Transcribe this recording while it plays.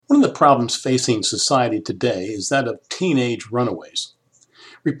problems facing society today is that of teenage runaways.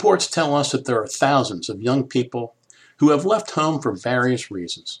 Reports tell us that there are thousands of young people who have left home for various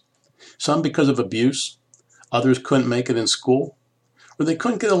reasons. Some because of abuse, others couldn't make it in school, or they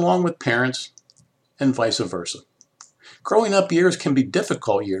couldn't get along with parents, and vice versa. Growing up years can be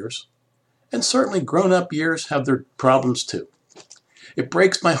difficult years, and certainly grown-up years have their problems too. It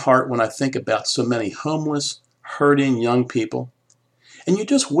breaks my heart when I think about so many homeless, hurting young people, and you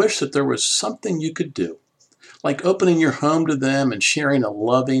just wish that there was something you could do, like opening your home to them and sharing a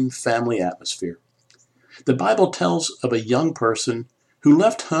loving family atmosphere. The Bible tells of a young person who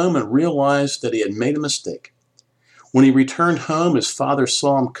left home and realized that he had made a mistake. When he returned home, his father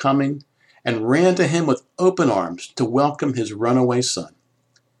saw him coming and ran to him with open arms to welcome his runaway son.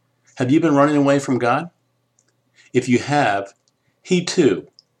 Have you been running away from God? If you have, He too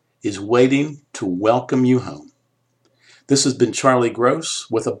is waiting to welcome you home. This has been Charlie Gross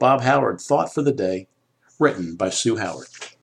with a Bob Howard Thought for the Day, written by Sue Howard.